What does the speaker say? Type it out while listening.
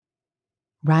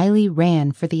Riley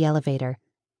ran for the elevator.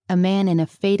 A man in a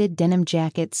faded denim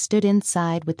jacket stood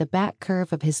inside with the back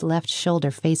curve of his left shoulder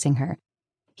facing her.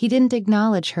 He didn't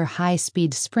acknowledge her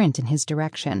high-speed sprint in his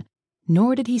direction,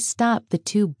 nor did he stop the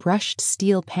two brushed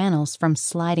steel panels from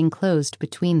sliding closed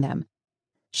between them.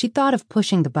 She thought of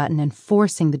pushing the button and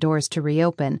forcing the doors to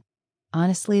reopen.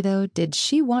 Honestly, though, did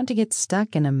she want to get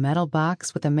stuck in a metal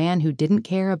box with a man who didn't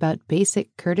care about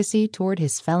basic courtesy toward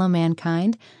his fellow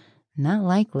mankind? Not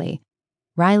likely.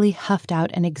 Riley huffed out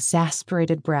an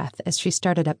exasperated breath as she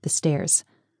started up the stairs.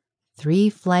 3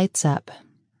 flights up.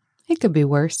 It could be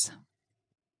worse.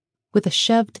 With a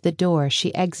shove to the door,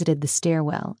 she exited the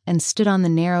stairwell and stood on the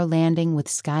narrow landing with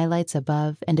skylights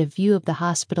above and a view of the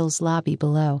hospital's lobby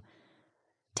below.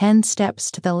 10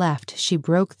 steps to the left, she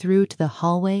broke through to the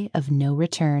hallway of no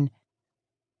return.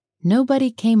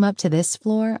 Nobody came up to this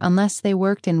floor unless they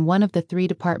worked in one of the 3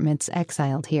 departments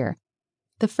exiled here.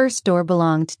 The first door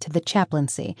belonged to the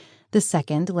chaplaincy. The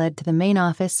second led to the main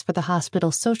office for the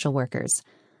hospital social workers.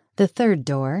 The third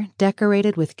door,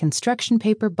 decorated with construction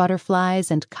paper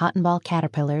butterflies and cotton ball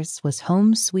caterpillars, was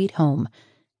home sweet home,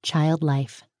 child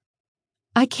life.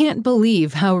 "I can't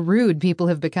believe how rude people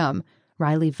have become,"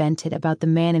 Riley vented about the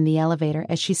man in the elevator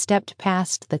as she stepped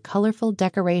past the colorful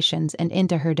decorations and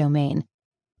into her domain.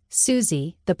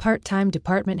 Susie, the part-time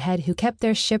department head who kept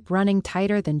their ship running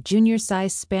tighter than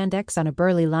junior-sized spandex on a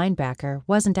burly linebacker,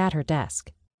 wasn't at her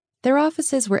desk. Their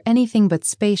offices were anything but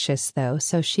spacious, though,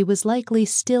 so she was likely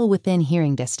still within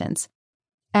hearing distance.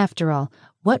 After all,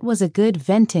 what was a good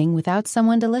venting without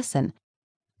someone to listen?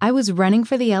 I was running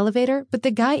for the elevator, but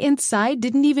the guy inside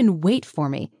didn't even wait for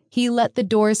me. He let the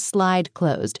doors slide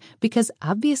closed, because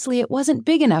obviously it wasn't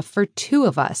big enough for 2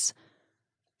 of us.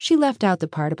 She left out the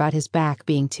part about his back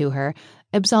being to her.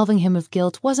 Absolving him of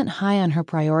guilt wasn't high on her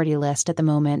priority list at the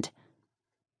moment.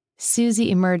 Susie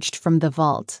emerged from the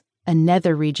vault, a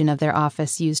nether region of their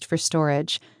office used for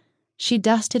storage. She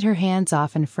dusted her hands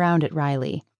off and frowned at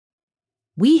Riley.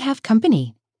 "We have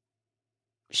company."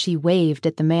 She waved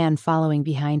at the man following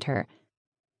behind her.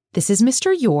 "This is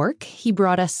Mr. York. He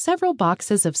brought us several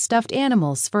boxes of stuffed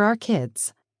animals for our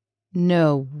kids."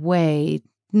 "No way.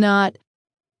 Not..."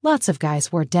 Lots of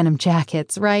guys wore denim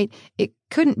jackets, right? It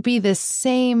couldn't be the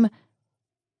same.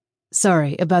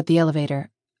 "Sorry about the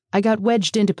elevator. I got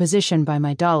wedged into position by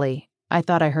my dolly. I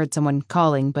thought I heard someone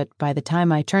calling, but by the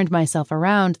time I turned myself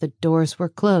around, the doors were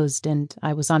closed and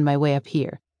I was on my way up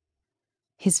here."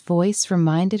 His voice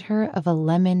reminded her of a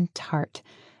lemon tart,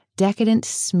 decadent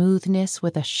smoothness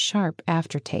with a sharp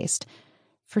aftertaste.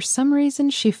 For some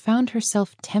reason, she found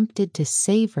herself tempted to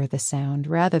savor the sound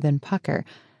rather than pucker.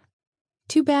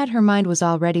 Too bad her mind was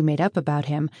already made up about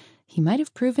him. He might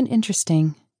have proven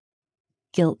interesting.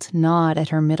 Guilt gnawed at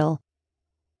her middle.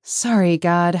 "Sorry,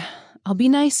 God. I'll be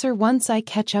nicer once I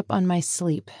catch up on my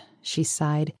sleep," she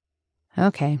sighed.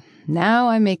 "Okay, now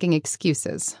I'm making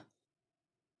excuses."